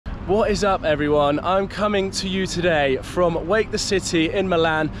What is up everyone? I'm coming to you today from Wake the City in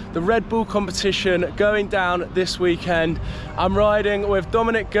Milan, the Red Bull competition going down this weekend. I'm riding with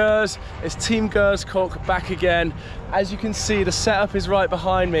Dominik Guehrs, it's Team Guehrs back again. As you can see, the setup is right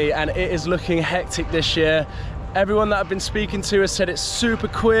behind me and it is looking hectic this year. Everyone that I've been speaking to has said it's super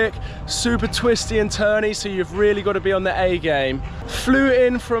quick, super twisty and turny, so you've really got to be on the A game. Flew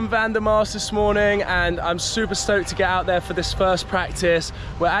in from Van der Maas this morning and I'm super stoked to get out there for this first practice.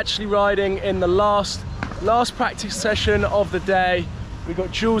 We're actually riding in the last practice session of the day. We've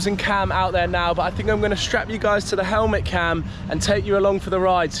got Jules and Cam out there now, but I think I'm going to strap you guys to the helmet cam and take you along for the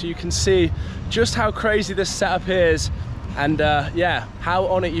ride so you can see just how crazy this setup is and yeah, how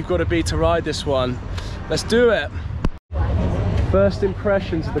on it you've got to be to ride this one. Let's do it. First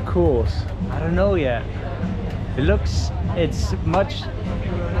impressions of the course. I don't know yet. It's much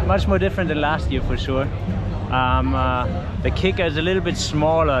more different than last year for sure. The kicker is a little bit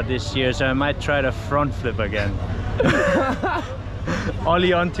smaller this year, so I might try the front flip again.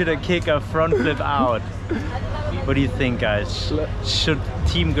 Ollie onto the kicker, front flip out. What do you think, guys? Should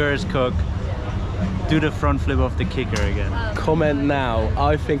Team Guehrs do the front flip off the kicker again? Comment now.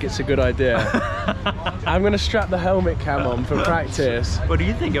 I think it's a good idea. I'm gonna strap the helmet cam on for practice. What do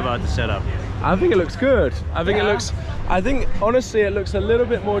you think about the setup? I think it looks good. I think honestly it looks a little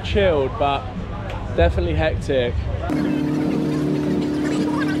bit more chilled, but definitely hectic.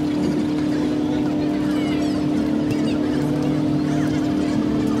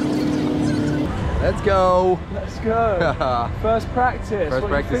 Let's go. Let's go. First practice. First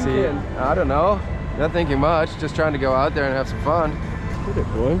practice here. I don't know. Not thinking much. Just trying to go out there and have some fun. Get it,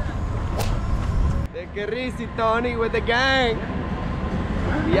 boy. The Carisi Tony with the gang.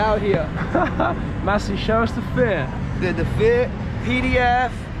 We out here. Massey, show us the fit. The fit,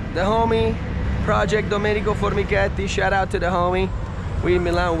 PDF, the homie, Project Domenico Formichetti. Shout out to the homie. We in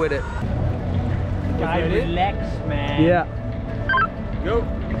Milan with it. Guys, relax, man. Yeah. Go.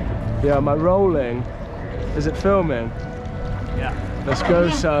 Yeah, am I rolling? Is it filming? Yeah. Let's go,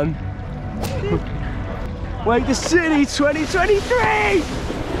 son. Wake the City 2023!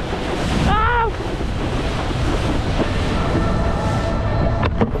 Ah!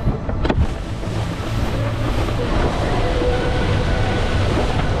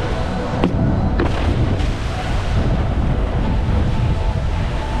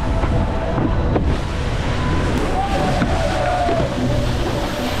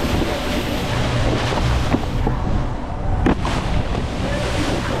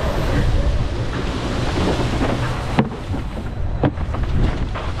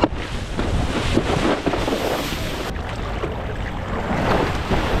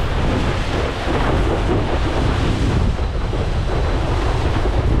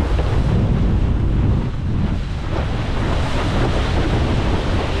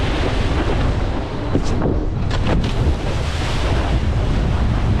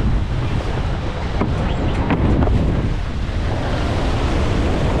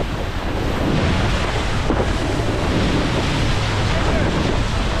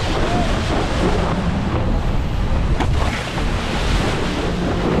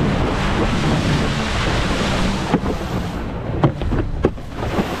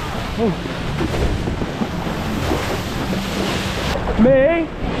 Me?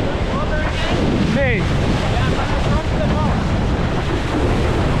 Me.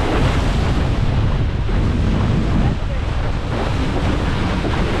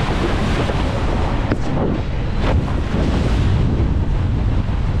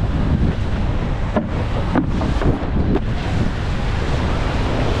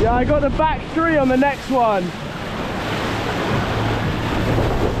 Yeah, I got the back three on the next one.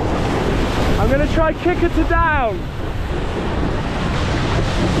 I'm gonna try kicker to down.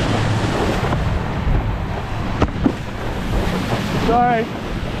 Sorry.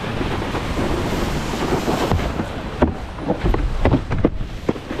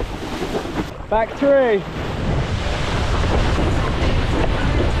 Back three.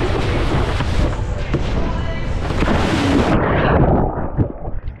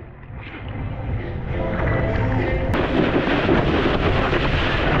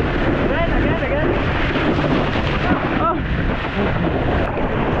 Oh.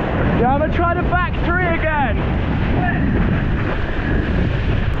 Yeah, I'm gonna try the back three again.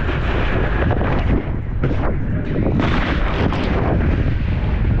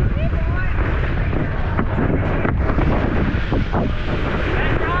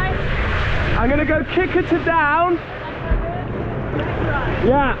 I'm gonna go kicker to down.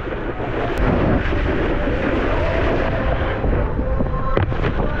 Yeah.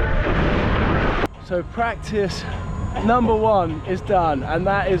 So practice number one is done, and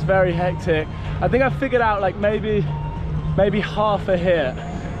that is very hectic. I think I figured out like maybe half a hit.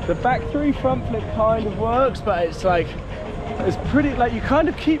 The back three front flip kind of works, but it's like, it's pretty, like you kind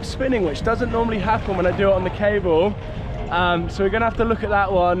of keep spinning, which doesn't normally happen when I do it on the cable. So we're gonna have to look at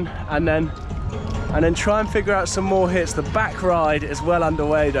that one and then try and figure out some more hits. The back ride is well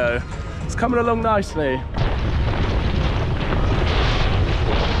underway though. It's coming along nicely.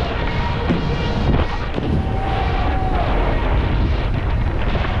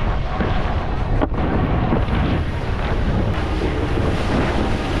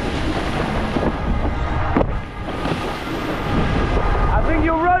 I think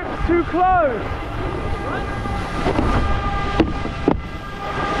your rope's too close.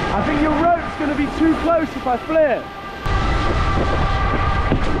 I think your rope's going to be too close if I flip.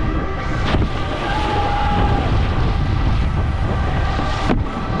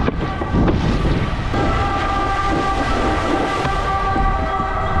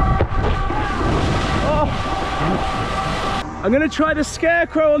 Oh. I'm going to try the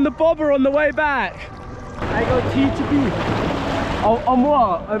scarecrow on the bobber on the way back. I go T to B. Oh, on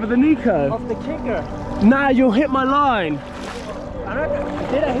what? Over the Nico? Of the kicker. Nah, you'll hit my line.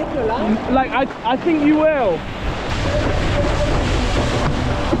 Did I hit your line? Like, I think you will.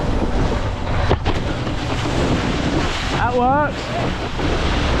 That works.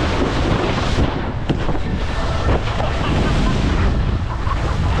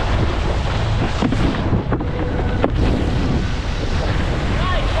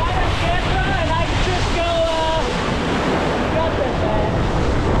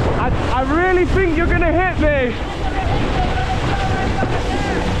 I really think you're gonna hit me.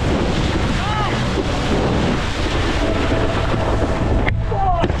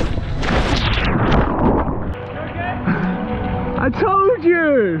 I told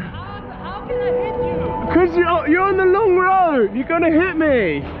you! How can I hit you? Because you're on the long road, you're gonna hit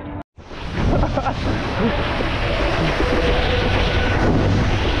me!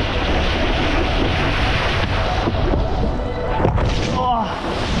 Oh.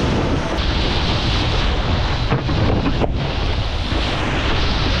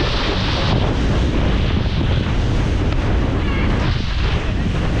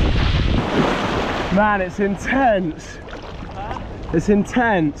 Man, it's intense. It's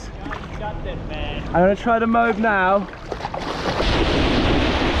intense. You got this, man. I'm gonna try the mode now.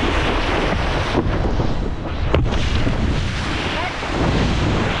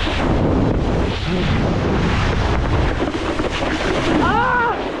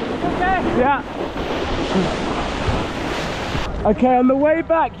 Ah! Okay. Yeah. Okay, on the way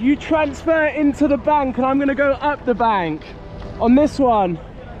back, you transfer into the bank and I'm gonna go up the bank. On this one.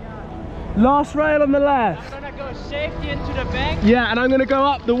 Last rail on the left. I'm gonna go safety into the bank. Yeah, and I'm gonna go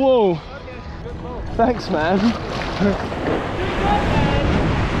up the wall. Okay, good move. Thanks, man.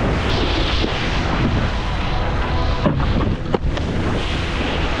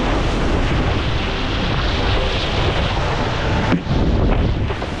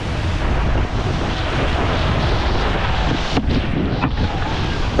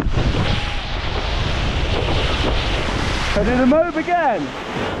 I do the move again.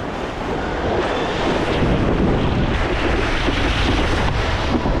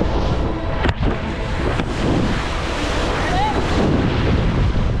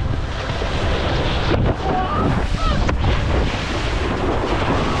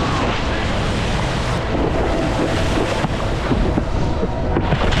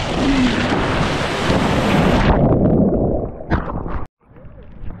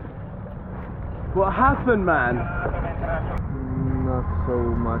 What happened, man? Not so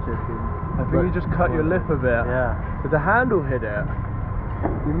much, I think. I think you just cut your lip a bit. Yeah. But the handle hit it.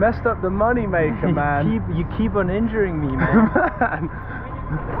 You messed up the money maker, man. You keep on injuring me, man. Man.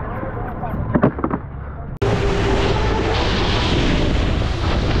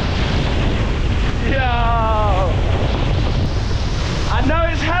 Yo! I know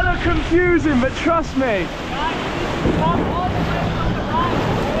it's hella confusing, but trust me.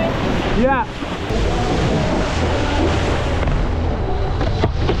 Yeah.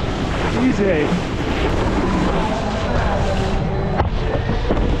 Easy.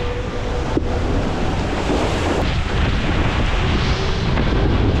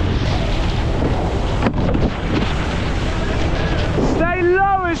 Stay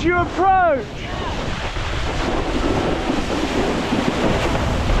low as you approach.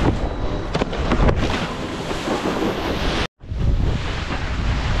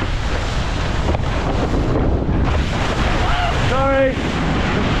 Sorry.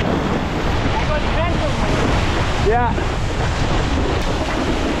 Yeah.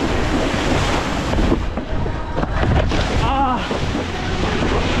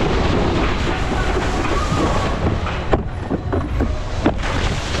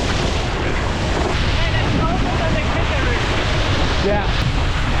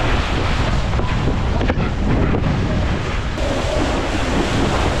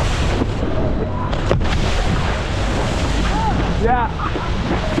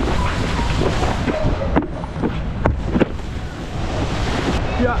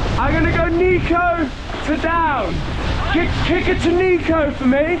 I'm gonna go Nico to down. Kick it to Nico for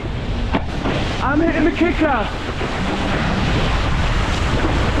me. I'm hitting the kicker.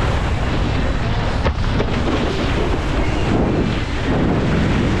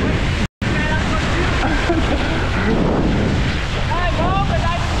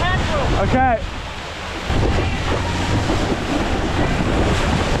 Okay.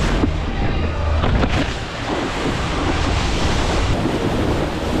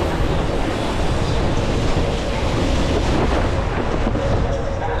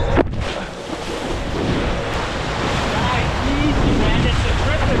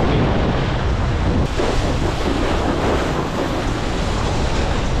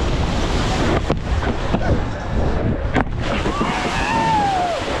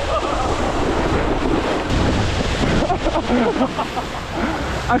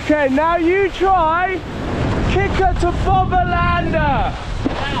 Okay, now you try kicker to Boberlander.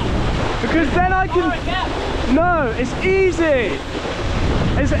 Because then I can... No, it's easy.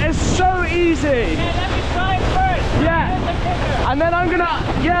 It's so easy. Okay, let me try it first. Yeah. And then I'm gonna...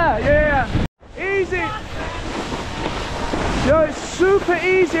 Yeah. Easy. Yo, it's super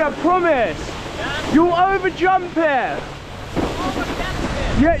easy, I promise. You'll over jump it.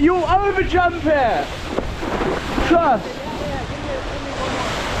 Yeah, you'll over jump it. Trust.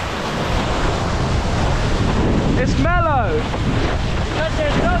 It's mellow. Because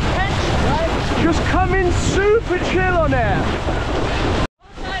there's no tension, right? Just come in super chill on it.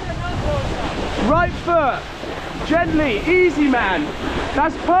 Outside or not outside? Right foot. Gently, easy man.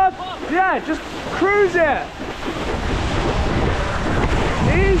 That's perfect. Yeah, just cruise it.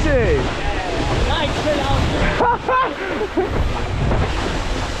 Easy. Nice, chill out.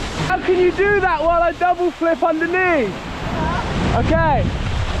 How can you do that while I double flip underneath? Okay,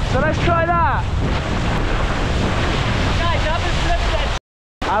 so let's try that. Guys, double flip that.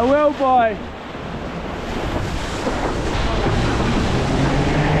 I will, boy.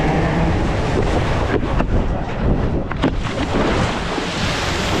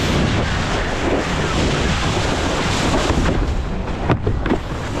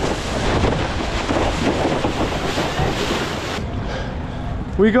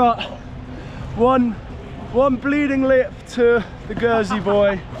 We got one bleeding lip to the Guehrsy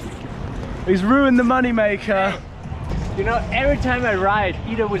boy. He's ruined the money maker. You know, every time I ride,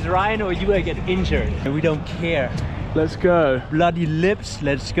 either with Ryan or you, I get injured. And we don't care. Let's go. Bloody lips,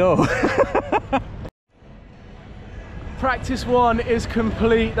 let's go. Practice one is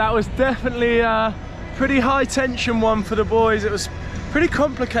complete. That was definitely a pretty high tension one for the boys. It was pretty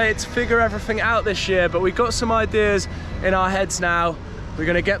complicated to figure everything out this year, but we got some ideas in our heads now. We're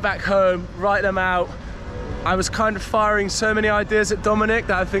gonna get back home, write them out. I was kind of firing so many ideas at Dominik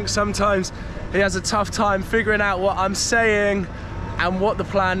that I think sometimes he has a tough time figuring out what I'm saying and what the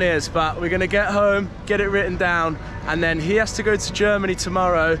plan is, but we're gonna get home, get it written down, and then he has to go to Germany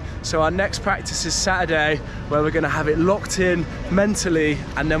tomorrow, so our next practice is Saturday, where we're gonna have it locked in mentally,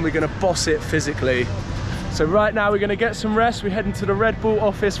 and then we're gonna boss it physically. So right now we're gonna get some rest. We're heading to the Red Bull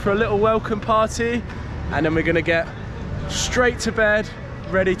office for a little welcome party, and then we're gonna get straight to bed,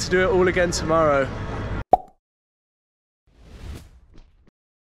 ready to do it all again tomorrow.